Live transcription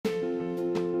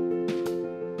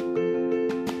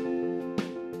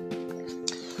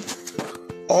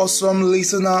Awesome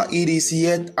listener, it is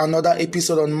yet another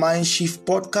episode on Mindshift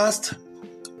Podcast.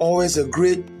 Always a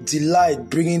great delight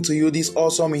bringing to you these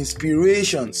awesome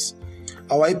inspirations.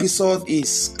 Our episode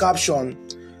is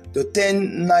captioned The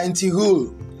 10-90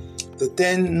 Rule. The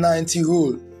 10-90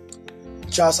 Rule.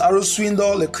 Charles R.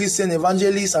 Swindoll, a Christian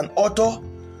evangelist and author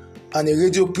and a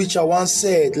radio preacher, once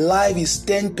said, life is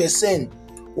 10%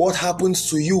 what happens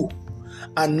to you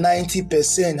and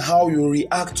 90% how you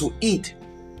react to it.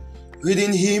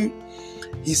 Reading him,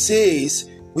 he says,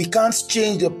 we can't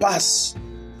change the past.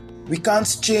 We can't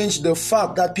change the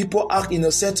fact that people act in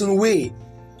a certain way.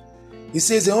 He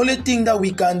says the only thing that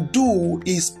we can do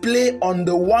is play on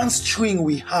the one string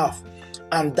we have,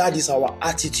 and that is our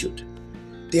attitude.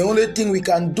 The only thing we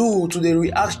can do to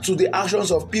the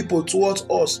actions of people towards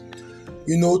us,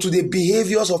 to the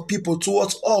behaviors of people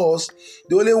towards us,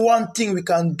 the only one thing we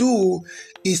can do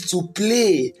is to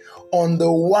play on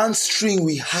the one string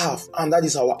we have, and that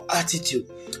is our attitude.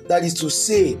 That is to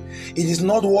say, it is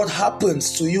not what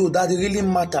happens to you that really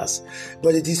matters,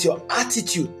 but it is your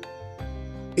attitude.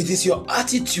 It is your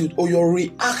attitude or your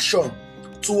reaction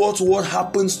towards what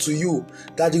happens to you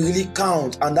that really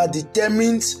counts and that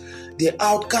determines the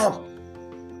outcome.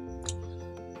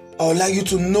 I would like you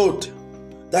to note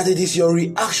that it is your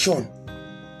reaction,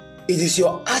 it is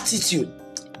your attitude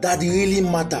that really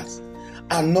matters,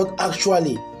 and not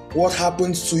actually what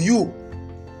happens to you.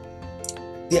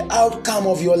 The outcome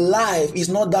of your life is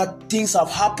not that things have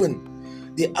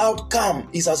happened. The outcome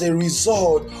is as a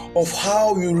result of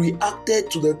how you reacted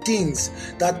to the things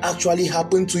that actually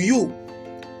happened to you.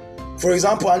 For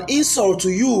example, an insult to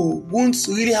you won't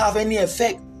really have any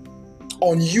effect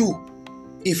on you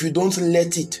if you don't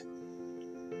let it.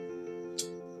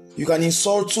 You can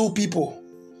insult two people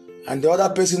and the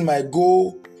other person might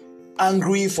go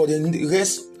angry for the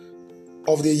rest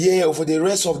of the year or for the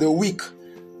rest of the week,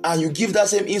 and you give that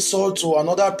same insult to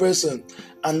another person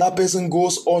and that person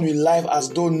goes on with life as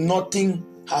though nothing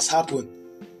has happened.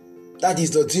 That is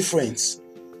the difference.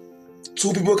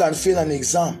 Two people can fail an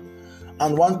exam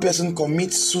and one person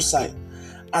commits suicide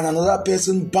and another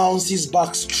person bounces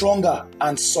back stronger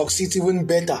and succeeds even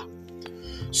better.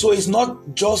 So it's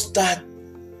not just that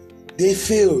they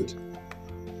failed.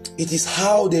 It is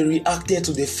how they reacted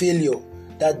to the failure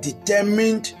that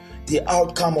determined the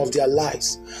outcome of their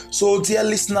lives. So, dear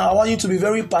listener, I want you to be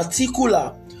very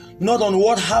particular, not on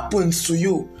what happens to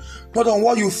you, not on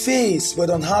what you face, but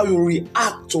on how you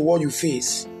react to what you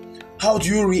face. How do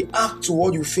you react to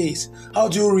what you face? How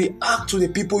do you react to the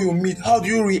people you meet? How do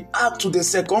you react to the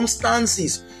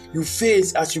circumstances you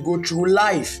face as you go through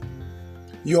life?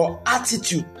 Your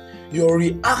attitude, your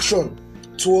reaction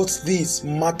towards this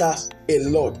matters a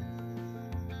lot.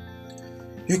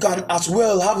 You can as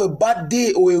well have a bad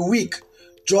day or a week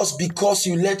just because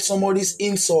you let somebody's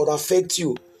insult affect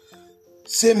you.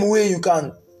 Same way you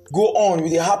can go on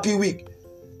with a happy week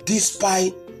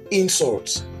despite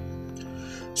insults.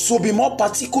 So be more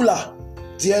particular,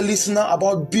 dear listener,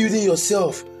 about building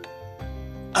yourself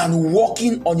and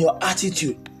working on your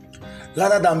attitude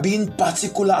rather than being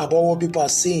particular about what people are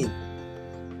saying.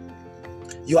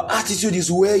 Your attitude is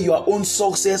where your own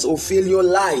success or failure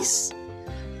lies.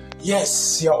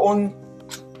 Yes, your own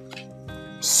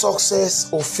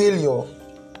success or failure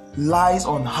lies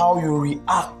on how you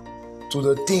react to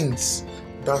the things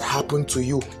that happen to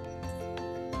you.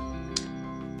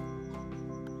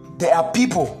 There are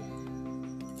people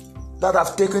that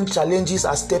have taken challenges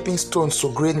as stepping stones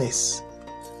to greatness,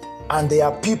 and there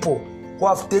are people who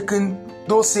have taken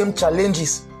those same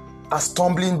challenges as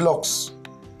stumbling blocks.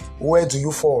 Where do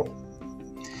you fall?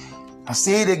 I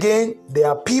say it again, there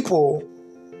are people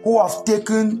who have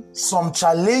taken some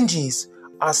challenges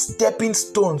as stepping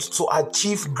stones to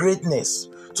achieve greatness,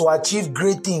 to achieve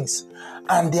great things.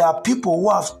 And there are people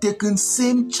who have taken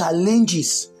same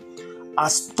challenges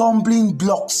as stumbling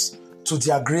blocks to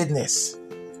their greatness.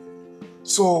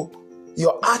 So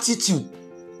your attitude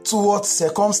towards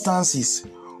circumstances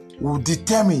will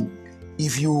determine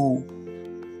if you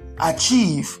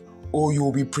achieve or you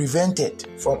will be prevented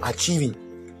from achieving.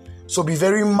 So be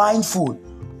very mindful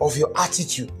of your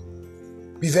attitude.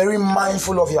 Be very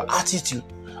mindful of your attitude.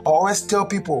 I always tell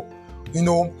people,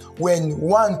 when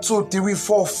 1, 2, 3,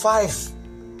 4, 5,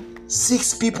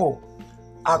 6 people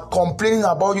are complaining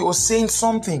about you or saying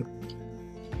something,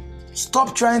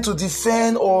 stop trying to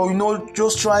defend or,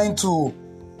 just trying to.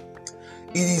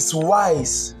 It is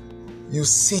wise you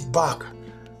sit back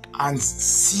and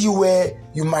see where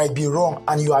you might be wrong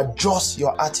and you adjust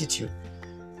your attitude,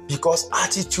 because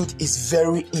attitude is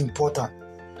very important.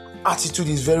 Attitude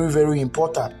is very, very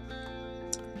important.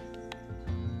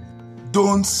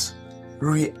 Don't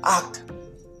react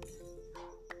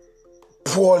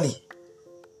poorly.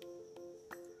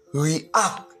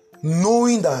 React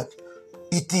knowing that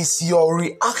it is your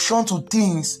reaction to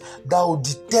things that will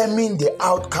determine the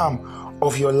outcome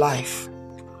of your life.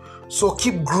 So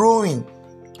keep growing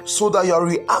so that your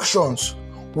reactions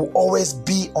will always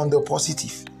be on the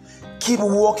positive. Keep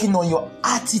working on your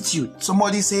attitude.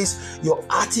 Somebody says your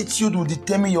attitude will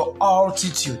determine your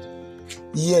altitude.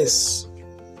 Yes,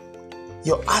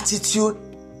 your attitude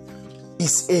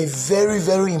is a very,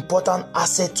 very important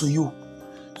asset to you.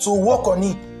 So work on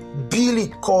it, build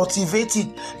it, cultivate it.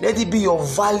 Let it be your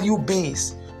value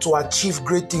base to achieve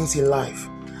great things in life.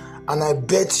 And I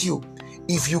bet you,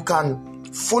 if you can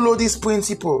follow this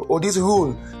principle or this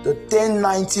rule, the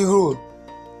 10-90 rule,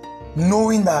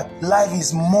 knowing that life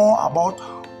is more about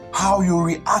how you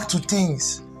react to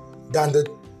things than the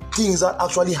things that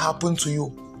actually happen to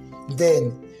you,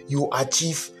 then you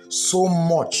achieve so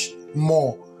much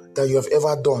more than you have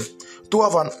ever done. To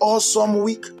have an awesome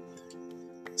week.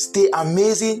 Stay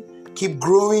amazing, keep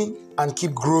growing, and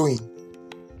keep growing.